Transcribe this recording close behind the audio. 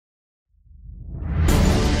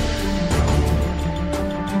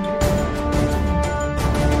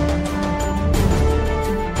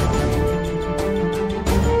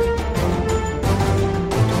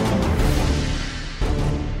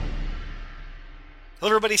Hello,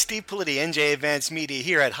 everybody. Steve Politi, NJ Advanced Media,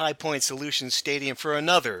 here at High Point Solutions Stadium for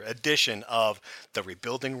another edition of the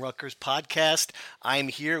Rebuilding Rutgers podcast. I'm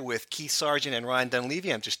here with Keith Sargent and Ryan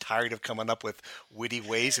Dunleavy. I'm just tired of coming up with witty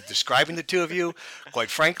ways of describing the two of you. Quite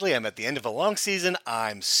frankly, I'm at the end of a long season.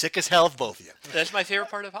 I'm sick as hell of both of you. That's my favorite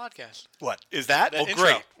part of the podcast. What? Is that? Well, intro.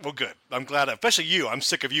 Great. Well, good. I'm glad. Especially you. I'm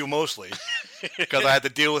sick of you mostly because I had to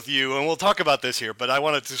deal with you. And we'll talk about this here. But I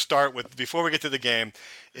wanted to start with, before we get to the game,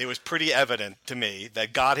 it was pretty evident to me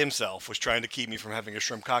that God himself was trying to keep me from having a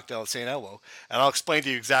shrimp cocktail at St. Elmo. And I'll explain to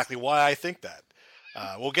you exactly why I think that.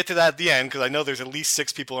 We'll get to that at the end because I know there's at least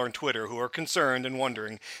 6 people on Twitter who are concerned and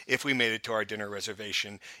wondering if we made it to our dinner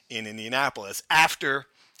reservation in Indianapolis after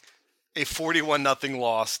a 41-0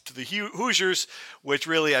 loss to the Hoosiers, which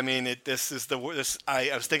really, I mean,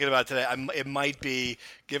 I was thinking about it today. It might be,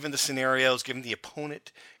 given the scenarios, given the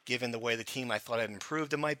opponent, given the way the team I thought had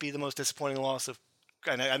improved, it might be the most disappointing loss of.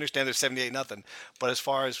 And I understand there's 78-0, but as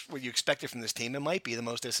far as what you expected from this team, it might be the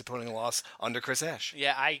most disappointing loss under Chris Ash.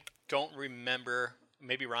 Yeah, I don't remember.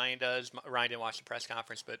 Maybe Ryan does. Ryan didn't watch the press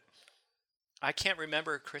conference, but I can't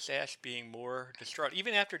remember Chris Ash being more distraught.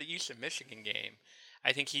 Even after the Eastern Michigan game,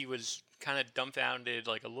 I think he was kind of dumbfounded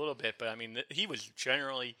like a little bit, but I mean, he was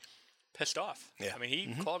generally pissed off. Yeah. I mean,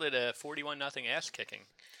 he called it a 41-0 ass kicking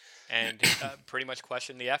and pretty much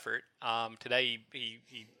questioned the effort. Today,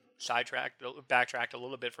 he backtracked a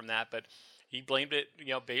little bit from that, but he blamed it,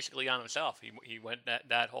 basically on himself. He went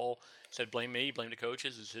that whole, said blame me, blame the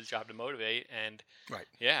coaches. It's his job to motivate, and right.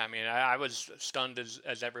 Yeah, I mean, I was stunned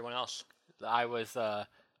as everyone else. I was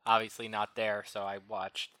obviously not there, so I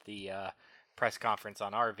watched the press conference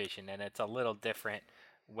on our vision, and it's a little different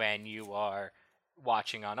when you are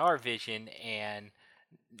watching on our vision and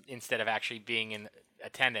instead of actually being in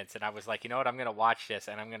attendance. And I was like, you know what, I'm going to watch this,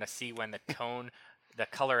 and I'm going to see when the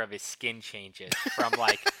color of his skin changes from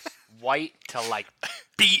like white to like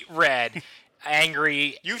beet red,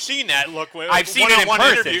 angry. You've seen that look. I've seen it in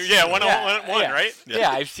person. Interview. Yeah, one-on-one, right?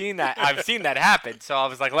 Yeah, I've seen that. I've seen that happen. So I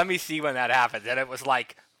was like, let me see when that happens. And it was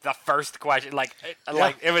like the first question, like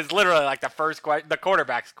it was literally like the first question, the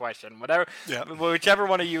quarterback's question, whatever, whichever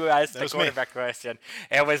one of you asked the quarterback question.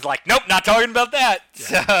 It was like, nope, not talking about that.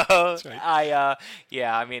 Yeah. So right.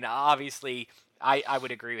 I mean, obviously, I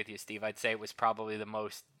would agree with you, Steve. I'd say it was probably the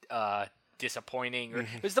most disappointing, or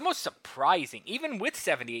it was the most surprising, even with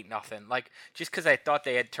 78-0. Like, just because I thought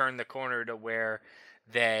they had turned the corner to where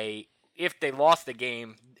if they lost the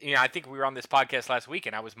game, I think we were on this podcast last week,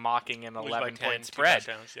 and I was mocking an 11-point spread.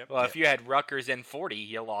 Yep. Well, if you had Rutgers in 40,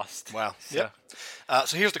 you lost. Wow. So. Yep.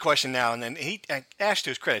 So here's the question now, and then Ash, to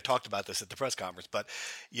his credit, talked about this at the press conference, but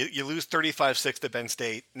you lose 35-6 to Penn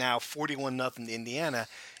State, now 41-0 to Indiana.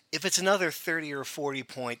 If it's another 30 or 40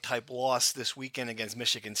 point type loss this weekend against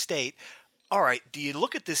Michigan State, all right, do you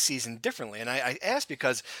look at this season differently? And I ask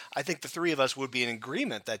because I think the three of us would be in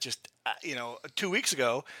agreement that just, 2 weeks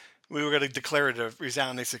ago, we were going to declare it a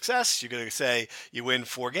resounding success. You're going to say you win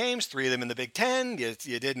 4 games, 3 of them in the Big Ten.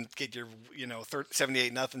 You didn't get your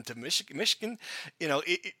 78-0 to Michigan.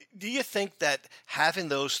 Do you think that having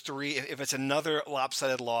those 3, if it's another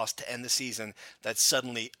lopsided loss to end the season, that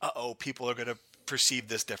suddenly people are going to perceive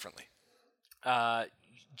this differently?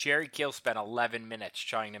 Jerry Kill spent 11 minutes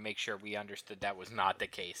trying to make sure we understood that was not the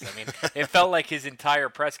case. I mean, it felt like his entire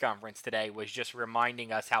press conference today was just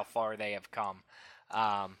reminding us how far they have come,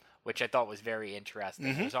 which I thought was very interesting.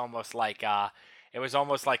 It was almost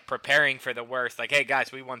like preparing for the worst. Like, hey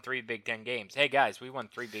guys, we won 3 Big Ten games. Hey guys, we won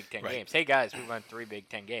 3 Big Ten games. Hey guys, we won 3 Big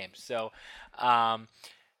Ten games. So,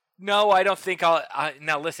 no, I don't think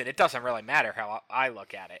now listen, it doesn't really matter how I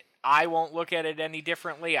look at it. I won't look at it any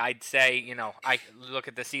differently. I'd say, I look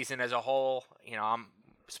at the season as a whole.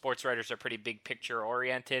 Sports writers are pretty big picture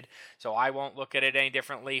oriented, so I won't look at it any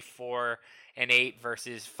differently for an 8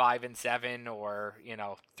 versus 5 and 7, or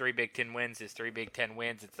 3 Big Ten wins is 3 Big Ten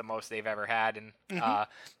wins. It's the most they've ever had in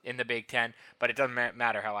the Big Ten. But it doesn't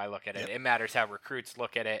matter how I look at it. It matters how recruits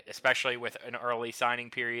look at it, especially with an early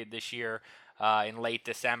signing period this year. In late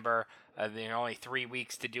December, only 3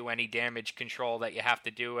 weeks to do any damage control that you have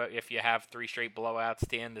to do if you have 3 straight blowouts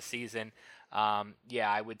to end the season.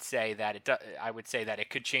 I would say that it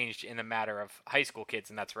could change in the matter of high school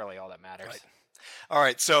kids, and that's really all that matters. Right. All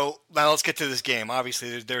right, so now let's get to this game.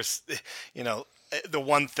 Obviously, there's the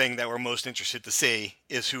one thing that we're most interested to see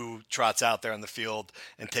is who trots out there on the field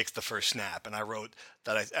and takes the first snap. And I wrote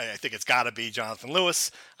that I think it's got to be Jonathan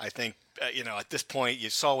Lewis. I think, at this point, you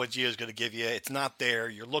saw what Gio's going to give you. It's not there.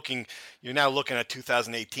 You're now looking at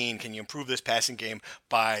 2018. Can you improve this passing game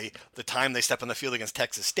by the time they step on the field against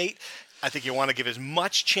Texas State? I think you want to give as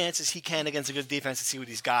much chance as he can against a good defense to see what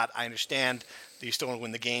he's got. I understand that you still want to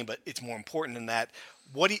win the game, but it's more important than that.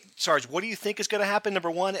 Sarge, what do you think is going to happen,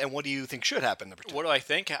 number one, and what do you think should happen, number two? What do I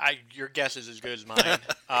think? Your guess is as good as mine.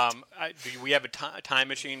 We have a time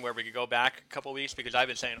machine where we could go back a couple of weeks, because I've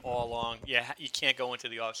been saying all along, you can't go into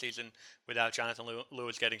the offseason without Jonathan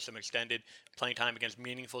Lewis getting some extended playing time against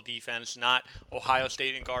meaningful defense, not Ohio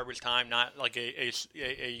State in garbage time, not like a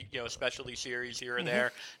specialty series here or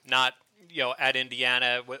there, not at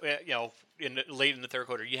Indiana, late in the third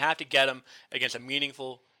quarter. You have to get him against a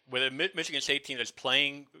meaningful. With a Michigan State team that's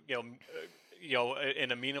playing,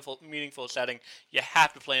 in a meaningful setting, you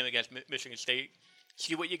have to play him against Michigan State.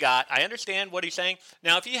 See what you got. I understand what he's saying.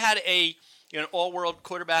 Now, if you had an all-world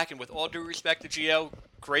quarterback, and with all due respect to Gio,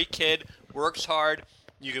 great kid, works hard,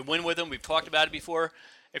 you can win with him. We've talked about it before.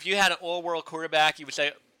 If you had an all-world quarterback, you would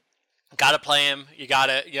say, got to play him. You got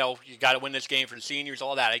to win this game for the seniors.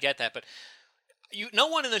 All that. I get that, but no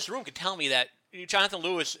one in this room can tell me that Jonathan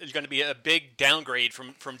Lewis is going to be a big downgrade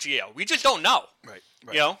from Gio. We just don't know. Right.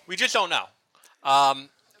 We just don't know.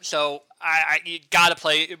 So you got to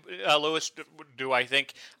play Lewis. Do I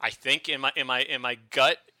think? I think in my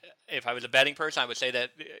gut, if I was a betting person, I would say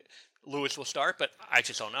that Lewis will start, but I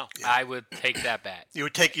just don't know. Yeah. I would take that bet. You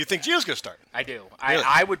think Gio's going to start? I do. Really?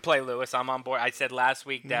 I would play Lewis. I'm on board. I said last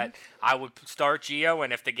week that I would start Gio,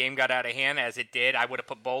 and if the game got out of hand, as it did, I would have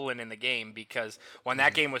put Bolin in the game, because when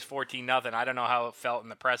that game was 14-0, I don't know how it felt in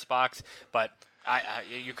the press box, but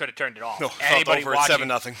you could have turned it off. No, anybody over watching,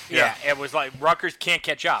 at 7-0. Yeah, it was like Rutgers can't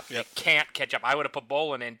catch up. Yep. They can't catch up. I would have put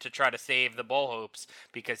Bolin in to try to save the bull hoops,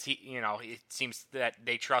 because it seems that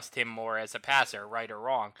they trust him more as a passer, right or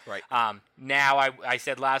wrong. Right. Now I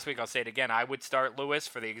said last week, I'll say it again. I would start Lewis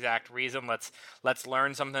for the exact reason. Let's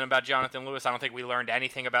learn something about Jonathan Lewis. I don't think we learned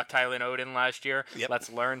anything about Tylen Oden last year. Yep.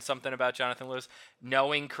 Let's learn something about Jonathan Lewis.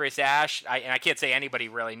 Knowing Chris Ash, and I can't say anybody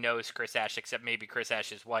really knows Chris Ash except maybe Chris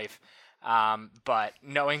Ash's wife. But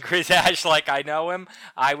knowing Chris Ash like I know him,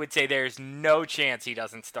 I would say there's no chance he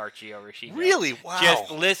doesn't start Gio Rashid. Really? Wow.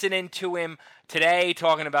 Just listening to him today,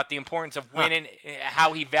 talking about the importance of winning,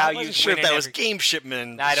 how he values winning. I wasn't sure if that was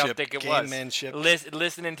gameshipmanship. I don't think it was. Gamemanship.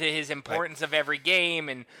 Listening to his importance of every game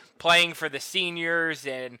and playing for the seniors,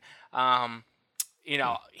 and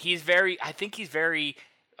he's very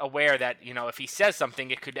aware that, if he says something,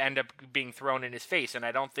 it could end up being thrown in his face. And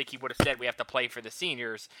I don't think he would have said we have to play for the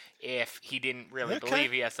seniors if he didn't really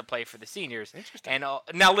believe he has to play for the seniors. Interesting. And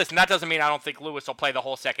now, listen, that doesn't mean I don't think Lewis will play the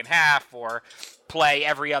whole second half or play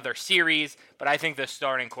every other series, but I think the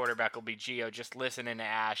starting quarterback will be Gio, just listening to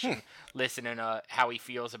Ash and listening to how he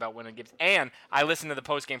feels about winning games. And I listened to the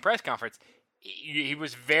post-game press conference. He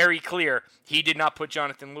was very clear. He did not put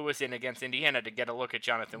Jonathan Lewis in against Indiana to get a look at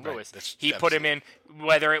Jonathan Lewis. He put him in,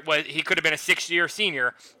 whether it was he could have been a 6-year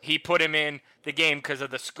senior. He put him in the game because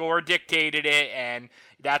of the score dictated it, and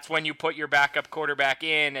that's when you put your backup quarterback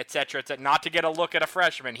in, et cetera, et cetera. Not to get a look at a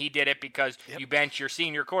freshman. He did it because you bench your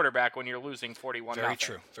senior quarterback when you're losing 41-0. Very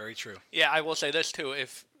true. Very true. Yeah, I will say this too.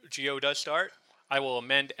 If Gio does start, I will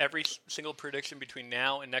amend every single prediction between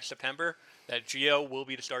now and next September that Gio will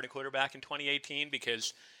be the starting quarterback in 2018,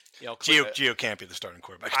 because Gio can't be the starting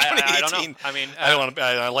quarterback. I don't know. I mean,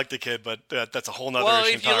 I like the kid, but that's a whole nother issue. Well, if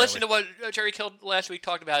you entirely. listen to what Jerry Kill last week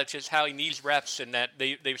talked about, it's just how he needs reps, and that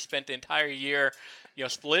they've spent the entire year,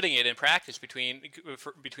 splitting it in practice between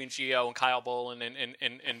Gio and Kyle Bolin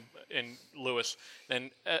and Lewis.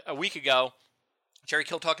 Then a week ago, Jerry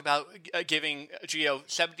Kill talked about giving Gio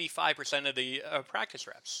 75% of the practice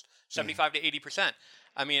reps, 75 to 80%.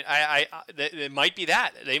 I mean, it might be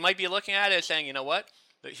that. They might be looking at it as saying, you know what?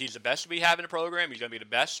 He's the best we have in the program. He's going to be the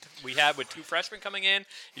best we have with 2 freshmen coming in.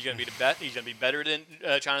 He's going to be the best. He's going to be better than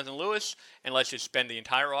Jonathan Lewis. And let's just spend the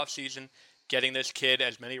entire offseason getting this kid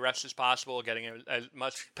as many reps as possible, getting as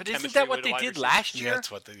much. But isn't that what they did last year? Yeah,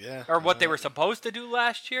 that's what or what they were supposed to do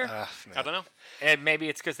last year? I don't know. And maybe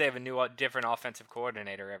it's because they have a new, different offensive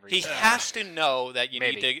coordinator every year. He has to know that you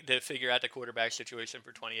need to figure out the quarterback situation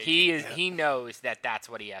for 2018. He knows that that's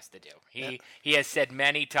what he has to do. He has said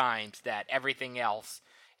many times that everything else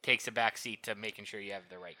takes a back seat to making sure you have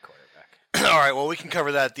the right quarterback. All right, well, we can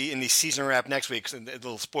cover that in the season wrap next week. And a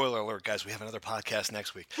little spoiler alert, guys, we have another podcast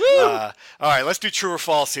next week. All right, let's do true or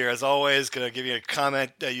false here. As always, going to give you a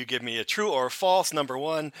comment. You give me a true or false. Number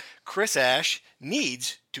one, Chris Ash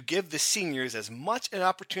needs to give the seniors as much an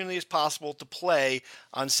opportunity as possible to play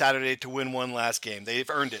on Saturday to win one last game. They've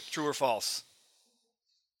earned it. True or false?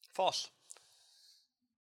 False.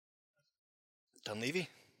 Dunleavy?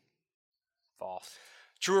 False.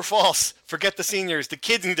 True or false? Forget the seniors. The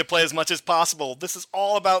kids need to play as much as possible. This is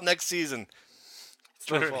all about next season.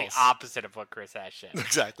 It's literally the opposite of what Chris Ash said.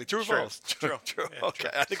 Exactly. True or false? True. Yeah, okay,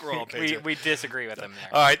 I think we're all on page here. We disagree with him there.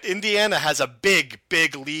 All right, Indiana has a big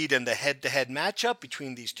lead in the head-to-head matchup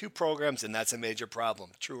between these two programs, and that's a major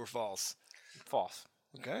problem. True or false? False.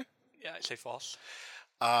 Okay. Yeah, I say false.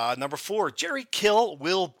 Number 4, Jerry Kill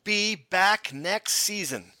will be back next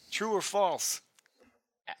season. True or false?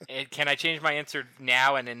 Can I change my answer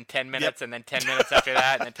now and in 10 minutes and then 10 minutes after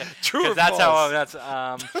that? And then True or that's false?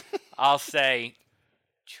 I'll say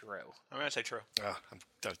true. I'm going to say true. I'm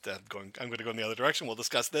going to go in the other direction. We'll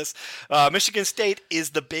discuss this. Michigan State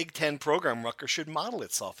is the Big Ten program Rutgers should model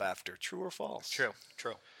itself after. True or false? True.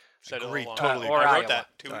 Said Agreed, it all along. totally. Or I Iowa. wrote that.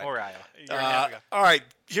 Or Iowa. A year and a half ago. All right,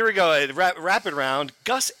 here we go. Rapid round.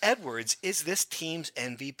 Gus Edwards is this team's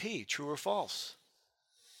MVP. True or false?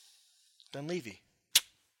 Dunleavy.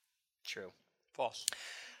 True. False.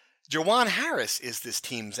 Jawan Harris is this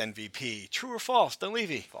team's MVP. True or false?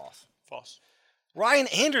 Dunleavy. False. Ryan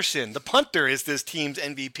Anderson, the punter, is this team's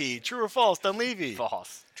MVP. True or false? Dunleavy.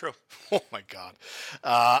 False. True. Oh my God.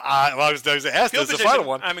 I was going to ask Field this, the position. final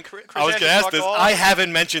one. I mean, Chris I was Ash going to has ask this. talked all- I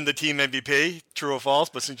haven't mentioned the team MVP. True or false?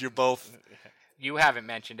 But since you both. You haven't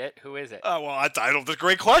mentioned it. Who is it? Well, I don't. That's a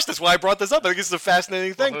great question. That's why I brought this up. I think it's a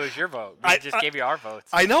fascinating thing. Well, who is your vote? We just gave you our votes.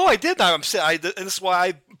 I know I did. And this is why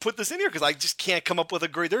I put this in here because I just can't come up with a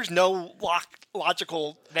great. There's no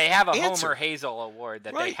logical. They have a answer. Homer Hazel award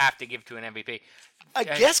that they Right. have to give to an MVP. I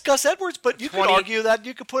guess Gus Edwards, but you could 20 argue that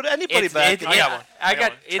you could put anybody back. I got one. I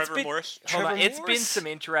got. one. It's Trevor been, Morris. Hold on. Trevor It's been Morris? some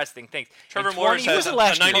interesting things. Trevor In Morris 20 has was it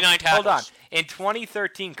last year? 99 Hold on. tackles. In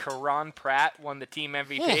 2013, Karan Pratt won the team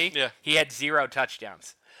MVP. Yeah. He had 0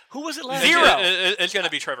 touchdowns. Who was it last Zero. year? It's going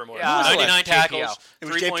to be Trevor Morris. Yeah, 99 JPO. tackles. It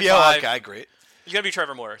was 3.5. JPO. Okay, great. It's going to be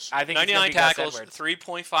Trevor Morris. I think it's gonna 99 be Gus tackles, Edwards.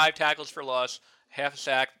 3.5 tackles for loss, half a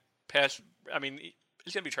sack, pass. I mean,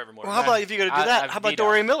 it's going to be Trevor Morris. Well, how about if you're going to do that? How about veto.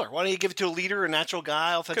 Dorian Miller? Why don't you give it to a leader, a natural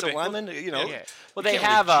guy, offensive be. lineman? You know. Yeah. you Well, they can't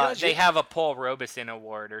have really a judge they it. have a Paul Robeson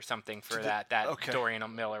award or something for that. okay. Dorian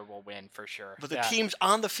Miller will win for sure. But the Yeah. team's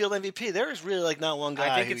on the field MVP. There is really like not one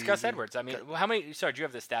guy. I think who it's Gus you- Edwards. I mean, how many? Sorry, do you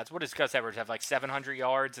have the stats? What does Gus Edwards have? Like 700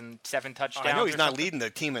 yards and 7 touchdowns. I know he's or not something? leading the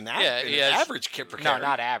team in Yeah, he has- average kick per No, carry.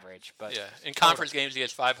 not average, but Yeah. In conference games, he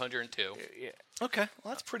has 502. Okay,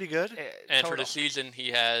 well that's pretty good. And for total. the season, he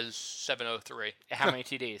has 703. How many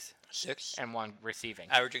TDs 6. and 1 receiving?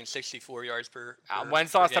 Averaging 64 yards per.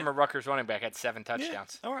 When's the per last game. time a Rutgers running back had 7 Yeah.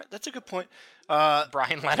 touchdowns? All right, that's a good point.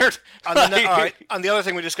 Brian Leonard. On the, all right, on the other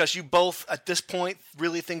thing we discussed, you both at this point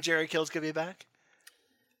really think Jerry Kill's gonna be back?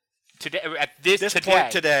 Today, at this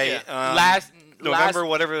Point today, November,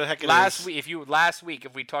 whatever the heck it is. last week,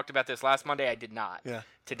 if we talked about this last Monday, I did not. Yeah.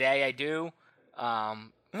 Today I do.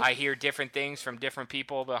 I hear different things from different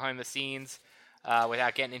people behind the scenes.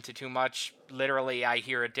 Without getting into too much, literally, I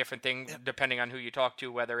hear a different thing depending on who you talk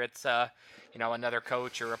to, whether it's another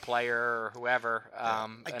coach or a player or whoever. I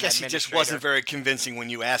an guess he just administrator. wasn't very convincing when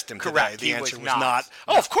you asked him Correct, today. he The answer was was not.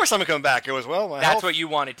 Oh, of course I'm coming back. It was my That's health. what you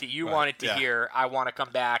wanted to. You wanted to yeah. hear. I want to come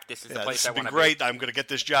back. This is the Yeah, place this I has want been to be. great. I'm going to get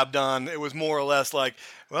this job done. It was more or less like,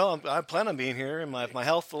 well, I plan on being here, and if my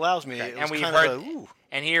health allows me. It And was we've kind heard. of ooh.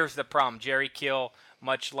 And here's the problem: Jerry Kill,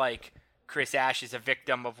 much like Chris Ash, is a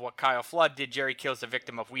victim of what Kyle Flood did. Jerry Kill's a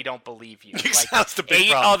victim of we don't believe you. That's the big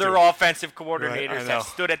 8 problem, other too. offensive Right, coordinators I know. have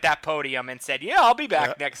stood at that podium and said, "Yeah, I'll be back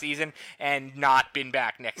Yeah. next season," and not been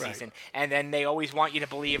back next Right. season. And then they always want you to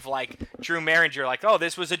believe, like Drew Maringer, like, "Oh,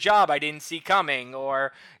 this was a job I didn't see coming,"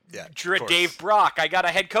 or Yeah, of course. Dave Brock, "I got a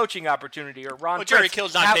head coaching opportunity," or Ron. Well, Jerry Prince.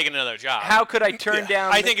 Kill's not How- taking another job. How could I turn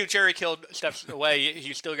down? I think if Jerry Kill steps away,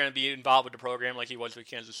 he's still going to be involved with the program like he was with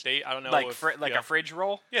Kansas State. I don't know like if, a fridge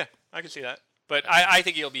roll. Yeah, I can see that. But I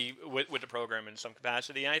think he'll be with the program in some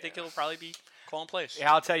capacity, and I think he'll probably be calling plays.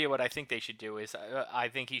 Yeah, I'll tell you what I think they should do is I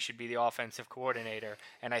think he should be the offensive coordinator,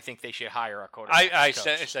 and I think they should hire a quarterback. I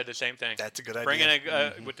coach. said the same thing. That's a good idea. Bring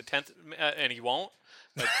in with the 10th, and he won't.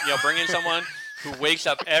 But, bring in someone who wakes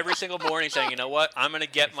up every single morning saying, you know what, I'm going to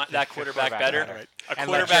get that quarterback better. Right. A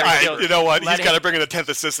And let quarterback. Jerry All right, you know what? Let He's got to him- bring in a 10th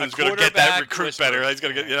assistant. He's A going to get that quarterback recruit whisperer. better. He's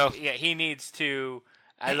going to get, Yeah, he needs to.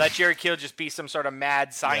 I let Jerry Kill just be some sort of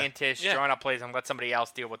mad scientist Yeah. drawing up plays and let somebody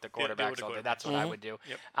else deal with the deal with quarterbacks. the all day. quarterback. That's what I would do.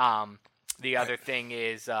 Yep. The other thing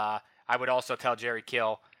is I I would also tell Jerry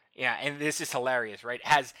Kill, yeah, and this is hilarious, right?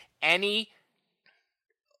 Has any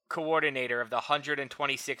coordinator of the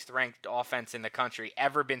 126th ranked offense in the country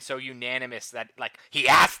ever been so unanimous that like he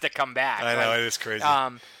has to come back? I know, it is crazy.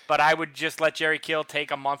 But I would just let Jerry Kill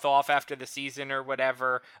take a month off after the season or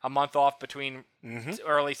whatever, a month off between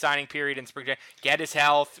early signing period and spring training, get his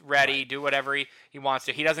health ready, do whatever he wants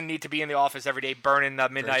to. He doesn't need to be in the office every day burning the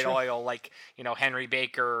midnight oil like Henry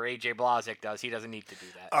Baker or AJ Blazik does. He doesn't need to do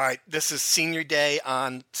that. All right, this is senior day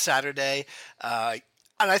on Saturday.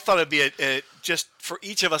 And I thought it'd be just for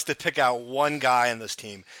each of us to pick out one guy on this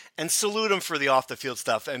team and salute him for the off-the-field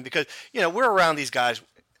stuff. And because, we're around these guys,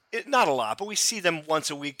 not a lot, but we see them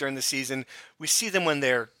once a week during the season. We see them when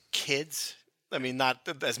they're kids. I mean, not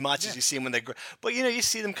as much as you see them when they grow. But, you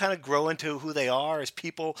see them kind of grow into who they are as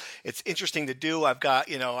people. It's interesting to do. I've got,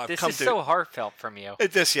 This is so heartfelt from you.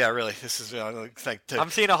 Really. This is, I'm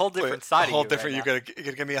seeing a whole different side of you. A whole different, right you're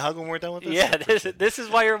going to give me a hug when we're done with this? Yeah, this is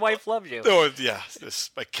why your wife loves you. Oh, yeah.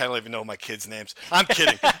 I can't even know my kids' names. I'm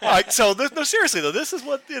kidding. All right, so, no, seriously, though, this is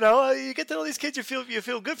what, you get to know these kids. You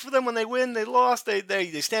feel good for them when they win, they lost, they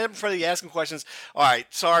stand up in front of you, ask them questions. All right,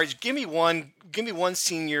 Sarge, give me one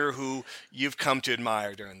senior who you've come to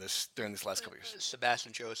admire during this last couple of years.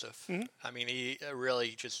 Sebastian Joseph. Mm-hmm. I mean, he really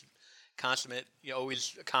just consummate,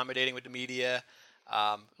 always accommodating with the media.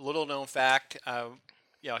 Little known fact,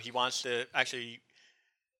 he wants to actually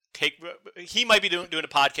he might be doing a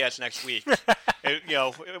podcast next week.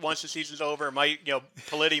 Once the season's over,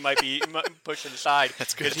 Politi might be pushed aside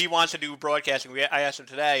because he wants to do broadcasting. I asked him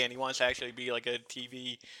today, and he wants to actually be like a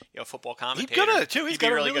TV, football commentator. He's good at it too. He's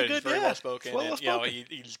got really good. He's very well spoken. Well-spoken.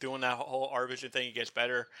 He's doing that whole our vision thing. He gets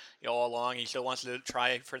better, all along. He still wants to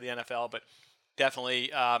try for the NFL, but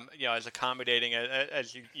definitely, as accommodating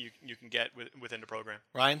as you can get within the program.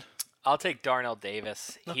 Ryan? I'll take Darnell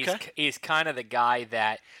Davis. Okay. He's kind of the guy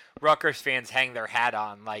that Rutgers fans hang their hat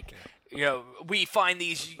on. Like, we find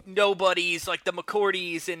these nobodies like the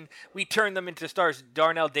McCourties and we turn them into stars.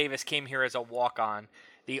 Darnell Davis came here as a walk-on.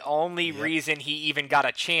 The only reason he even got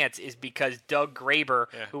a chance is because Doug Graber,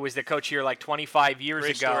 who was the coach here like 25 years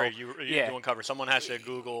Great ago. Story. You're doing cover. Someone has to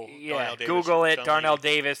Google Darnell Davis. Google it, Darnell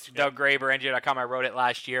Davis, Doug Graber, NJ.com. I wrote it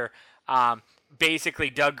last year. Basically,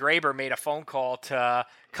 Doug Graber made a phone call to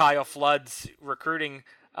Kyle Flood's recruiting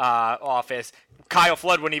office. Kyle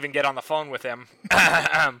Flood wouldn't even get on the phone with him.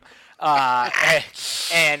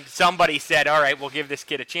 And somebody said, all right, we'll give this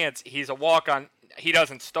kid a chance. He's a walk-on. He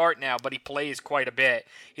doesn't start now, but he plays quite a bit.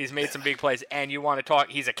 He's made some big plays, and you want to talk.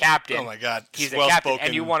 He's a captain. Oh my God, he's a captain,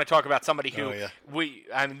 and you want to talk about somebody who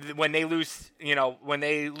when they lose, when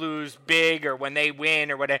they lose big or when they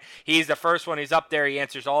win or whatever, he's the first one who's up there. He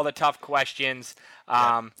answers all the tough questions.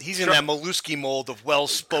 He's in that Maluski mold of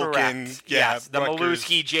well-spoken. Correct. Yes, the Rutgers.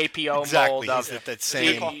 Maluski JPO exactly. mold of that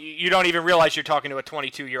same. You don't even realize you're talking to a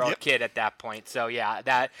 22-year-old kid at that point. So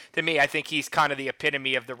that to me, I think he's kind of the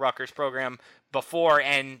epitome of the Rutgers program before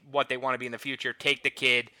and what they want to be in the future. Take the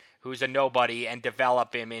kid who's a nobody and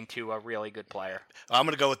develop him into a really good player. I'm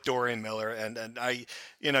going to go with Dorian Miller, and I,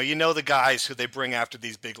 the guys who they bring after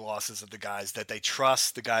these big losses are the guys that they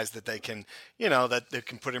trust, the guys that they can, that they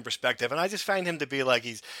can put in perspective. And I just find him to be like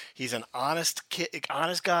he's an honest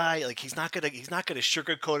guy. Like he's not gonna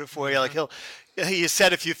sugarcoat it for you. Like he has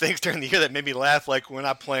said a few things during the year that made me laugh. Like we're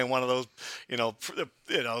not playing one of those,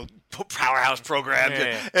 powerhouse programs.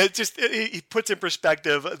 Yeah. He puts in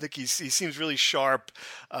perspective. I think he seems really sharp,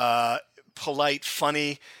 polite,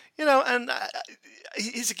 funny. And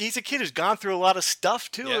he's a kid who's gone through a lot of stuff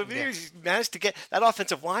too. He's managed to get that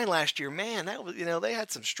offensive line last year. Man, that was they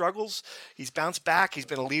had some struggles. He's bounced back. He's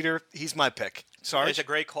been a leader. He's my pick. Sorry, it's a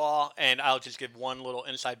great call, and I'll just give one little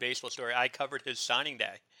inside baseball story. I covered his signing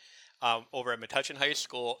day. Over at Metuchen High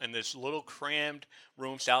School in this little crammed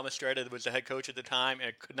room. Sal Mistretta was the head coach at the time, and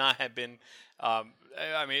it could not have been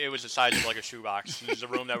it was the size of like a shoebox. It was the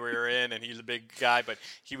room that we were in, and he's a big guy, but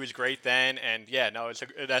he was great then. And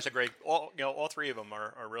that's a great. All three of them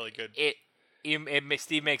are really good.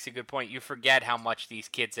 Steve makes a good point. You forget how much these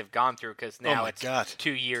kids have gone through because now it's 2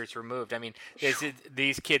 years removed. I mean,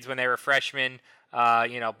 these kids when they were freshmen.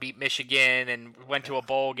 Beat Michigan and went to a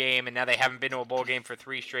bowl game, and now they haven't been to a bowl game for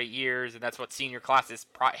 3 straight years, and that's what senior classes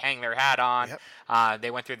hang their hat on. Yep.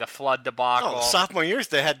 They went through the flood debacle. Sophomore years,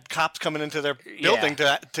 they had cops coming into their building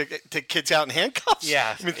to take kids out in handcuffs.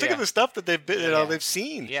 Yeah, I mean, think of the stuff that they've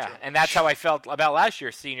seen. Yeah, and that's how I felt about last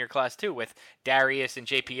year's senior class too, with Darius and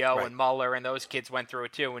JPO and Muller, and those kids went through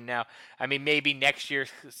it too. And now, I mean, maybe next year's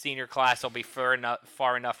senior class will be far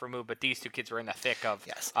enough removed, but these two kids were in the thick of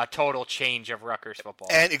a total change of Rutgers Rutgers football.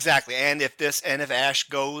 And exactly, and if Ash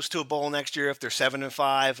goes to a bowl next year, if they're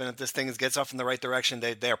 7-5, and if this thing gets off in the right direction,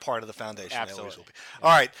 they're part of the foundation. Absolutely. They always will be. Yeah.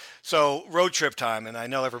 All right, so road trip time, and I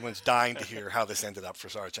know everyone's dying to hear how this ended up for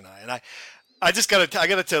Sarge and I. And I just got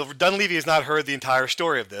to tell, Dunleavy has not heard the entire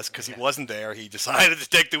story of this because he wasn't there. He decided to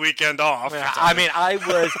take the weekend off. I mean, I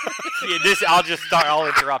was. I'll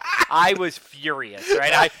interrupt. I was furious,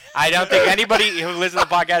 right? I don't think anybody who listens to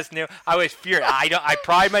the podcast knew. I was furious. I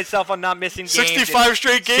pride myself on not missing games. 65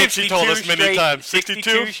 straight games, he told us many times.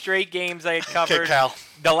 62 straight games I had covered. Okay, Cal.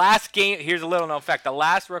 The last game, here's a little known fact. The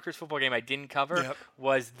last Rutgers football game I didn't cover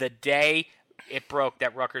was the day it broke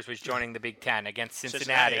that Rutgers was joining the Big Ten against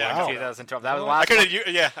Cincinnati in 2012. That was the last one.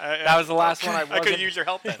 That was the last one I wasn't. I could have used your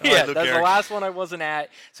help then. Yeah, that was the last one I wasn't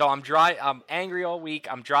at. So I'm angry all week.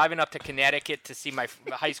 I'm driving up to Connecticut to see my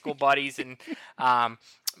high school buddies, and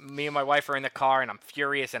me and my wife are in the car, and I'm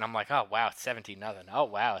furious, and I'm like, oh, wow, it's 17-0. Oh,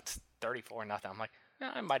 wow, it's 34-0. I'm like,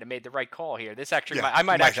 I might have made the right call here. This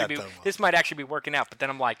might actually be working out. But then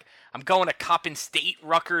I'm like, I'm going to Coppin State,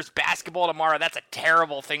 Rutgers basketball tomorrow. That's a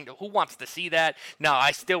terrible thing. Who wants to see that? No,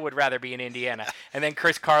 I still would rather be in Indiana. And then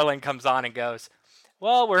Chris Carlin comes on and goes,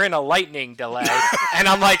 well, we're in a lightning delay. And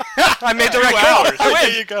I'm like, I made the right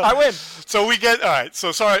call. I win. So we get, all right,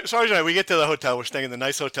 so Sarge and I, we get to the hotel. We're staying in the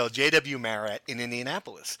nice hotel, JW Marriott in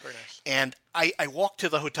Indianapolis. Very nice. And I walk to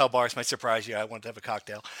the hotel bar. It's my surprise. I wanted to have a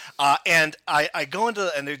cocktail. And I go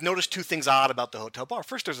into, and I notice two things odd about the hotel bar.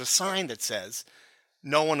 First, there's a sign that says,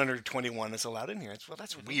 no one under 21 is allowed in here. Well,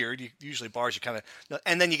 that's weird. Usually bars, you kind of,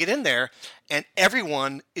 and then you get in there, and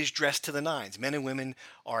everyone is dressed to the nines. Men and women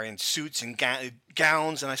are in suits and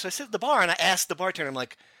gowns. And so I sit at the bar, and I ask the bartender, I'm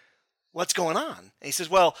like, what's going on? And he says,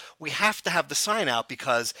 well, we have to have the sign out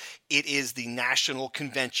because it is the National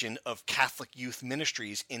Convention of Catholic Youth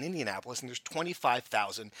Ministries in Indianapolis, and there's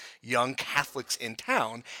 25,000 young Catholics in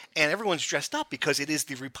town, and everyone's dressed up because it is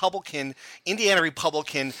the Indiana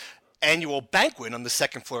Republican annual banquet on the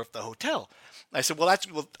second floor of the hotel. I said, well,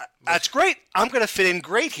 that's great. I'm going to fit in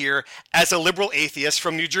great here as a liberal atheist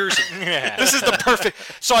from New Jersey. This is the perfect.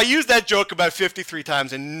 So I used that joke about 53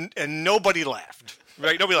 times, and nobody laughed.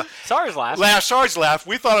 Right? Nobody laughed. Sarge laughed. Sarge laughed.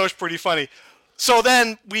 We thought it was pretty funny. So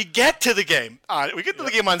then we get to the game. The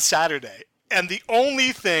game on Saturday. And the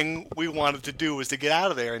only thing we wanted to do was to get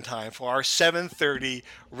out of there in time for our 7:30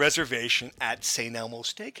 reservation at St.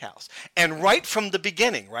 Elmo's Steakhouse. And right from the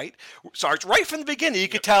beginning, right, Sarge, right from the beginning, you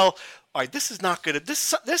could tell, all right, this is not good.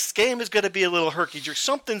 This game is going to be a little herky-jerky.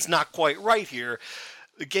 Something's not quite right here.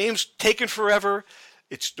 The game's taking forever.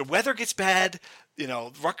 The weather gets bad.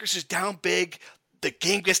 Rutgers is down big. The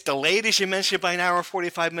game gets delayed, as you mentioned, by an hour and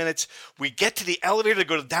 45 minutes. We get to the elevator to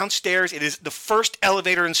go downstairs. It is the first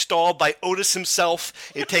elevator installed by Otis himself.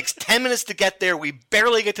 It takes 10 minutes to get there. We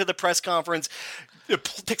barely get to the press conference. It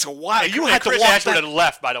takes a while. You had to walk back. Would have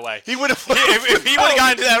left, by the way. He would have. If he would have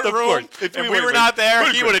gotten to that room, if we were not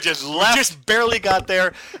there, he would have just left. We just barely got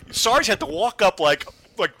there. Sarge had to walk up like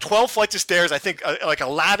 12 flights of stairs, I think, like a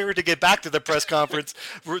ladder to get back to the press conference,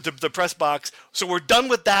 the press box. So we're done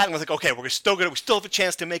with that, and we're like, okay, we still have a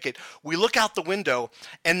chance to make it. We look out the window,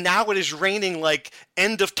 and now it is raining like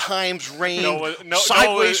end of times rain,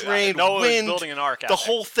 sideways rain, wind, building an ark out the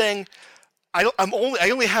whole thing. I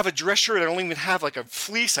only have a dress shirt. I don't even have like a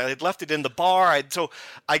fleece. I had left it in the bar. So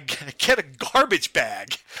I get a garbage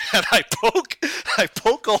bag and I poke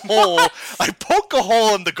a hole. I poke a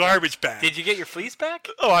hole in the garbage bag. Did you get your fleece back?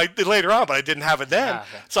 Oh, I did later on, but I didn't have it then. Okay.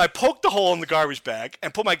 So I poked the hole in the garbage bag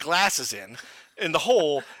and put my glasses in the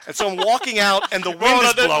hole, and so I'm walking out, and the wind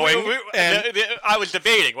is blowing. I was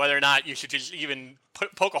debating whether or not you should just even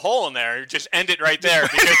poke a hole in there, or just end it right there,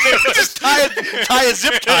 because just tie a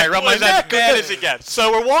zip tie around my neck. As bad as it gets.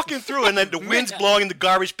 So we're walking through, and then the wind's blowing in the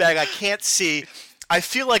garbage bag. I can't see. I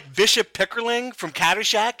feel like Bishop Pickerling from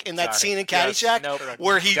Caddyshack in that scene in Caddyshack,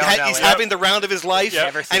 where he's having the round of his life,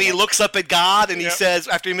 and he looks up at God, and he says,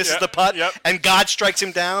 after he misses the putt, and God strikes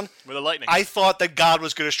him down. With a lightning. I thought that God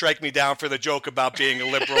was going to strike me down for the joke about being a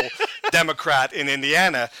liberal Democrat in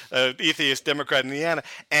Indiana, atheist Democrat in Indiana.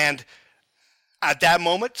 And at that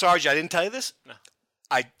moment, Sarge, I didn't tell you this, no.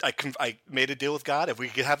 I made a deal with God. If we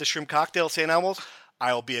could have the shrimp cocktail at St. Elmo's,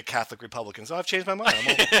 I'll be a Catholic Republican. So I've changed my mind.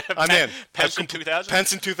 I'm in. Pence in 2000?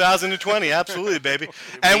 Pence in 2020. Absolutely, baby.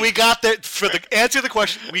 And we got there, for the answer to the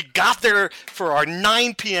question, we got there for our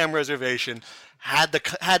 9 p.m. reservation, had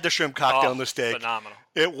the shrimp cocktail and the steak. Phenomenal.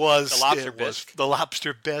 It was the lobster bisque. The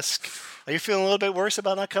lobster bisque. Are you feeling a little bit worse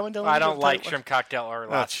about not coming down? I don't like shrimp cocktail or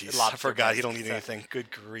lobster. I forgot. You don't eat anything.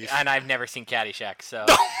 Good grief. And I've never seen Caddyshack, so.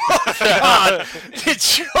 God, it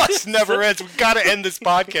just never ends. We've got to end this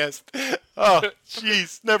podcast. Oh,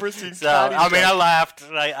 jeez, never seen. So I mean, I laughed.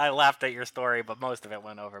 I laughed at your story, but most of it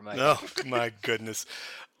went over my. Oh my goodness.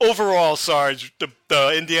 Overall, Sarge,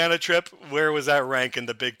 the Indiana trip, where was that rank in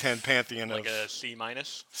the Big Ten pantheon? Like of a C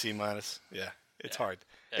minus. C minus. Yeah, it's hard.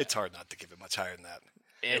 Yeah. It's hard not to give it much higher than that.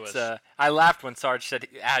 It's I laughed when Sarge said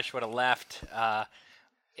Ash would have left.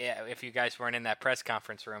 Yeah, if you guys weren't in that press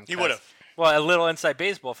conference room, He would have. Well, a little inside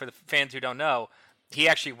baseball for the fans who don't know. He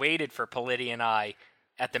actually waited for Politi and I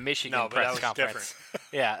at the Michigan press conference.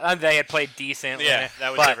 Yeah, and they had played decently. Yeah,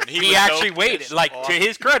 that was but different. He actually waited. To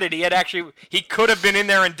his credit, he could have been in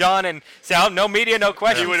there and done and said, "Oh, no media, no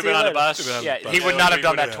questions." He would have been on the bus. Yeah, he would not have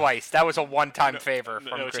done that twice. That was a one-time favor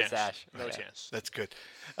from Chris chance. Ash. No chance. That's good.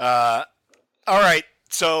 All right.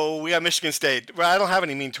 So we have Michigan State. Well, I don't have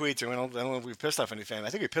any mean tweets, or I don't know if we've pissed off any fans. I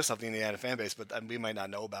think we pissed off the Indiana fan base, but we might not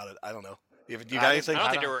know about it. I don't know. You got anything? I don't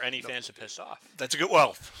think there were any fans that pissed off. That's a good.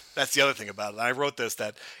 Well, that's the other thing about it. I wrote this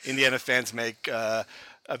that Indiana fans make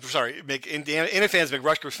Indiana fans make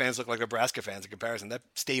Rutgers fans look like Nebraska fans in comparison. That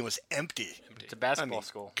stadium was empty. It's a basketball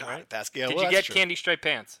school. God, right? basketball. Did you get candy stripe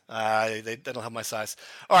pants? They don't have my size.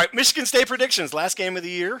 All right, Michigan State predictions. Last game of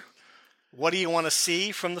the year. What do you want to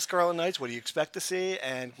see from the Scarlet Knights? What do you expect to see?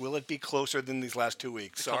 And will it be closer than these last 2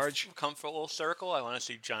 weeks? Sarge? Come full circle. I want to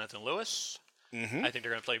see Jonathan Lewis. Mm-hmm. I think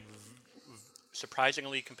they're going to play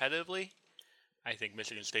surprisingly competitively. I think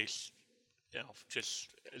Michigan State's, just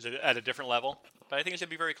is at a different level. But I think it's going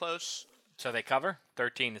to be very close. So they cover?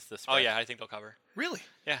 13 is the spread. Oh, yeah, I think they'll cover. Really?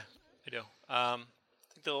 Yeah, I do. I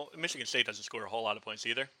think Michigan State doesn't score a whole lot of points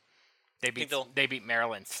either. They beat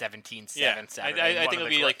Maryland 17-7 Yeah, Saturday. I think it'll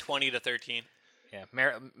be like 20-13. Yeah,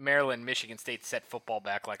 Maryland, Michigan State set football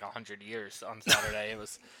back like 100 years on Saturday. It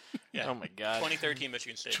was, oh my God. 2013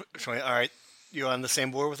 Michigan State. All right. You on the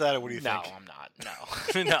same board with that, or what do you think? No, I'm not.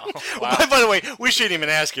 No. No. Wow. By the way, we shouldn't even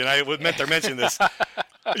ask you, and I meant to mention this.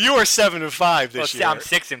 You are 7-5 this year. I'm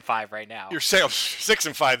 6-5 right now. You're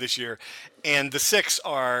 6-5 this year, and the 6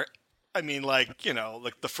 are.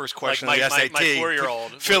 like the first question like of the SAT. My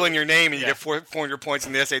 4-year-old. Fill in your name and you get 400 points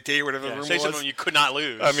in the SAT or whatever the room say was. something you could not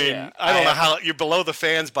lose. I mean, I don't know how you're below the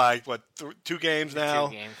fans by, 2 games now?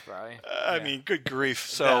 2 games, probably. I mean, good grief.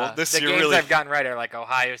 So this the year games really. I've gotten right are like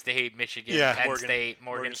Ohio State, Michigan, Penn Morgan, State,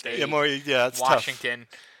 Morgan State. It's Washington.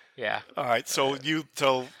 tough. Yeah. All right, so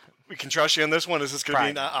we can trust you on this one? Is this going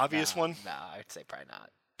to be an obvious one? No, I'd say probably not.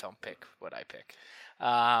 Don't pick what I pick.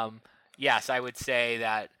 Yes, I would say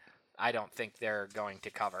that I don't think they're going to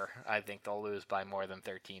cover. I think they'll lose by more than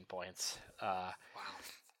 13 points. Wow.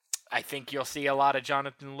 I think you'll see a lot of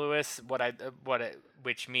Jonathan Lewis,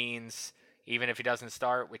 which means even if he doesn't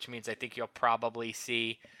start, which means I think you'll probably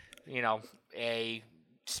see, a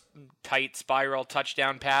tight spiral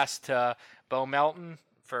touchdown pass to Bo Melton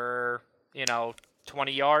for,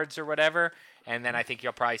 20 yards or whatever. And then I think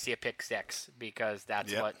you'll probably see a pick 6 because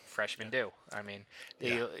that's what freshmen do. I mean,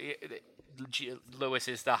 Lewis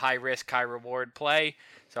is the high risk, high reward play,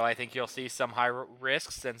 so I think you'll see some high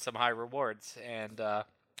risks and some high rewards. And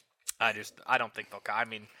I don't think they'll. I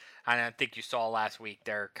mean, I think you saw last week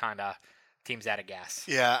they're kind of teams out of gas.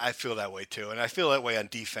 Yeah, I feel that way too, and I feel that way on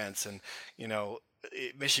defense. And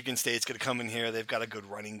Michigan State's going to come in here. They've got a good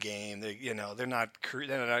running game. They're not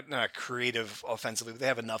creative offensively. They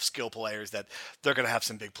have enough skill players that they're going to have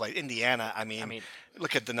some big plays. Indiana, I mean,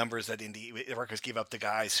 look at the numbers that Rutgers gave up to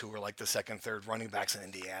guys who were like the second, third running backs in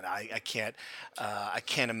Indiana. I can't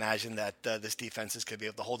imagine that this defense is going to be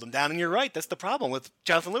able to hold them down. And you're right. That's the problem with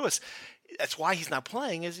Jonathan Lewis. That's why he's not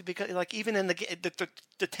playing. Is because even in the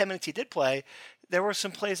 10 minutes he did play, there were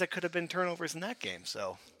some plays that could have been turnovers in that game.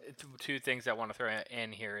 So. 2 things I want to throw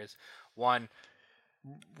in here is, one,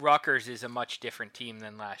 Rutgers is a much different team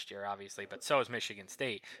than last year, obviously, but so is Michigan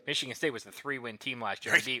State. Michigan State was the 3-win team last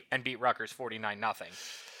year and beat Rutgers 49-0.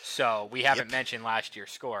 So we haven't mentioned last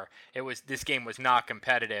year's score. This game was not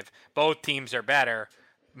competitive. Both teams are better.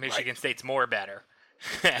 Michigan State's more better.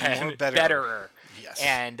 More betterer. Yes.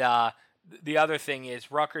 And the other thing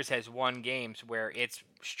is Rutgers has won games where its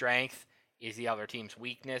strength is the other team's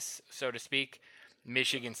weakness, so to speak.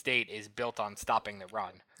 Michigan State is built on stopping the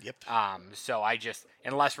run. Yep. So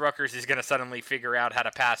unless Rutgers is going to suddenly figure out how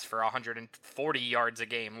to pass for 140 yards a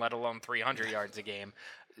game, let alone 300 yards a game,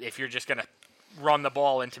 if you're just going to run the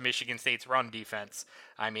ball into Michigan State's run defense,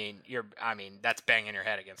 that's banging your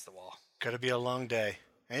head against the wall. Going to be a long day.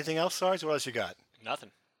 Anything else, Sarge? What else you got?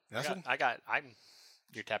 Nothing.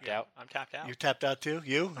 You're tapped out. I'm tapped out. You're tapped out too?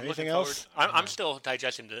 You? Anything else? I'm still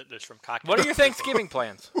digesting this from cocktail. What are your Thanksgiving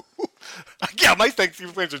plans? Yeah, my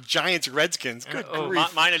Thanksgiving plans are Giants Redskins. Good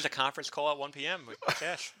grief. Mine is a conference call at 1 p.m. with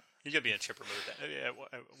Cash. He's gonna be in a chipper mood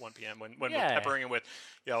at 1 p.m. when Yeah. we're peppering him with,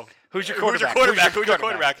 Who's your Who's your quarterback?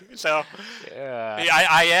 quarterback? So Yeah.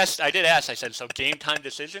 I did ask. I said, so game time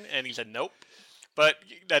decision, and he said nope. But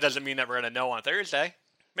that doesn't mean that we're gonna know on Thursday.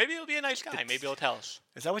 Maybe he'll be a nice guy. Maybe he'll tell us.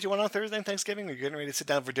 Is that what you want on Thursday and Thanksgiving? Are you getting ready to sit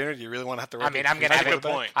down for dinner? Do you really want to have to? I mean, I'm gonna That's have a good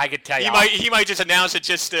point. I could tell you. He might just announce it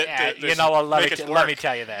just to You know what? make it Let me work.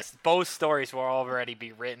 tell you this. Both stories will already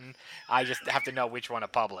be written. I just have to know which one to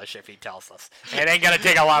publish if he tells us. It ain't gonna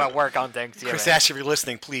take a lot of work on Thanksgiving. Chris Ash, if you're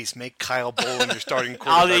listening, please make Kyle Bolin your starting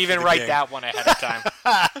quarterback. I'll even for the write game. that one ahead of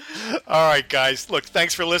time. All right, guys. Look,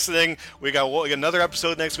 thanks for listening. We got another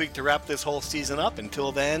episode next week to wrap this whole season up.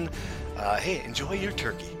 Until then, hey, enjoy your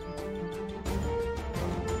turkey.